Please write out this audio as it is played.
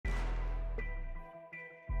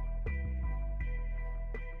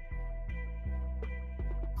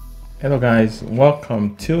Hello guys,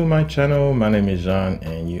 welcome to my channel. My name is Jean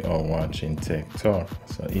and you are watching Tech Talk.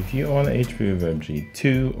 So if you own HP Reverb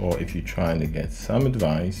G2 or if you're trying to get some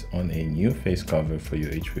advice on a new face cover for your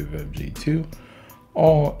HP Reverb G2,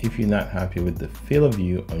 or if you're not happy with the field of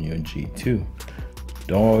view on your G2,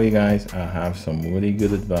 don't worry guys, I have some really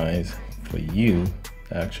good advice for you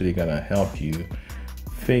that actually gonna help you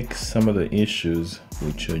fix some of the issues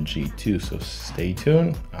with your G2. So stay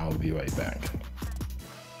tuned, I'll be right back.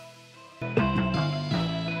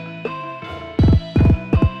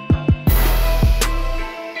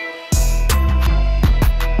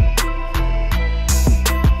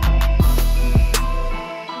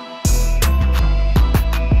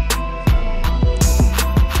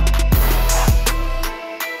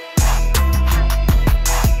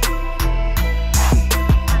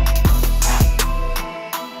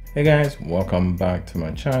 Hey guys, welcome back to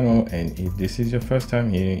my channel, and if this is your first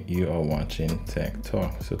time here, you are watching Tech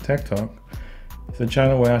Talk. So Tech Talk is a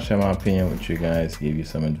channel where I share my opinion with you guys, give you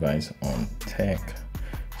some advice on tech.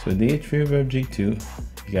 So the HP Reverb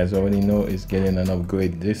G2, you guys already know, is getting an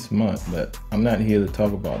upgrade this month, but I'm not here to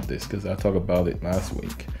talk about this because I talked about it last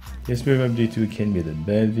week. The HP Reverb G2 can be the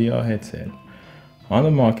best VR headset on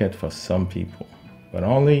the market for some people, but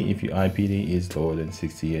only if your IPD is lower than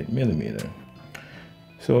 68mm.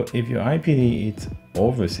 So if your IPD is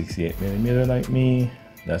over 68mm like me,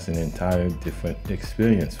 that's an entirely different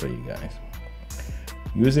experience for you guys.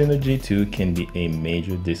 Using the G2 can be a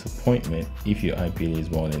major disappointment if your IPD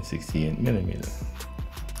is more than 68mm.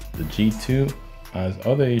 The G2 has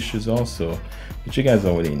other issues also, which you guys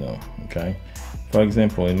already know, okay? For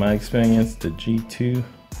example, in my experience, the G2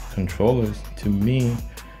 controllers, to me,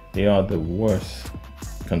 they are the worst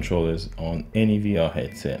controllers on any VR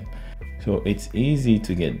headset. So it's easy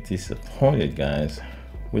to get disappointed guys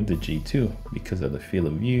with the G2 because of the field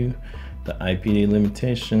of view, the IPD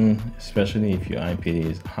limitation, especially if your IPD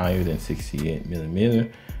is higher than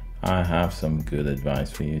 68mm. I have some good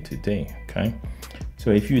advice for you today, okay?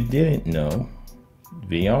 So if you didn't know,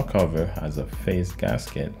 VR cover has a face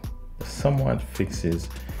gasket that somewhat fixes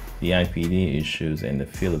the IPD issues and the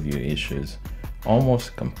field of view issues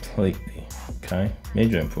almost completely, okay?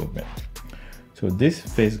 Major improvement. So this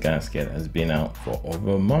face gasket has been out for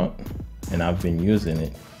over a month and I've been using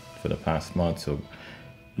it for the past month. So,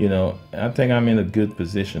 you know, I think I'm in a good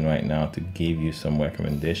position right now to give you some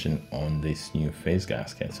recommendation on this new face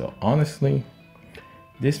gasket. So honestly,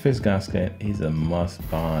 this face gasket is a must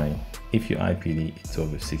buy if your IPD is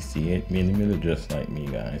over 68mm, just like me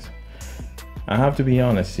guys. I have to be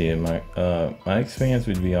honest here, my experience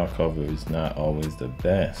with VR cover is not always the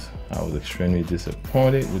best. I was extremely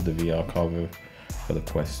disappointed with the VR cover for the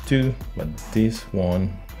Quest 2, but this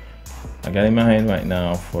one I got in my hand right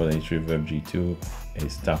now for the HP Reverb G2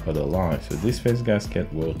 is top of the line. So this face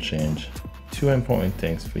gasket will change two important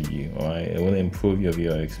things for you. All right, it will improve your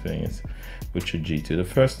VR experience with your G2. The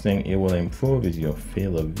first thing it will improve is your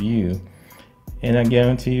field of view, and I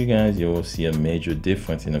guarantee you guys you will see a major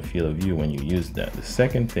difference in the field of view when you use that. The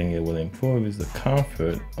second thing it will improve is the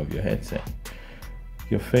comfort of your headset.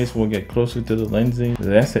 Your face will get closer to the lensing.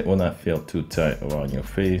 The headset will not feel too tight around your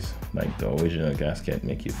face like the original gasket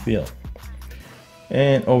make you feel.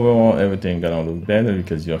 And overall, everything gonna look better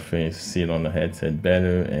because your face sit on the headset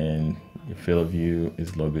better and your field of view is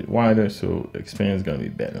a little bit wider, so the experience is gonna be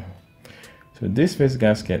better. So this face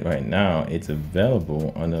gasket right now, it's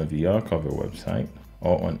available on the VR cover website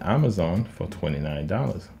or on Amazon for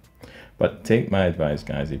 $29. But take my advice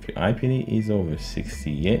guys, if your IPD is over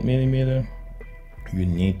 68mm, you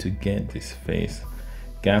need to get this face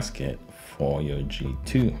gasket for your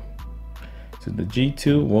G2. So the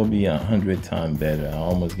G2 will be 100 times better. I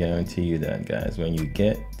almost guarantee you that guys when you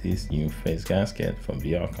get this new face gasket from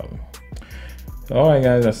VR cover. So alright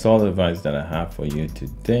guys, that's all the advice that I have for you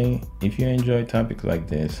today. If you enjoy topics like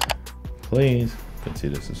this, please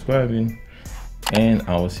consider subscribing, and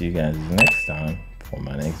I will see you guys next time for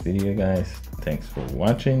my next video guys. Thanks for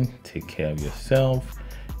watching, take care of yourself,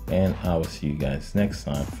 and I will see you guys next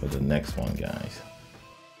time for the next one guys.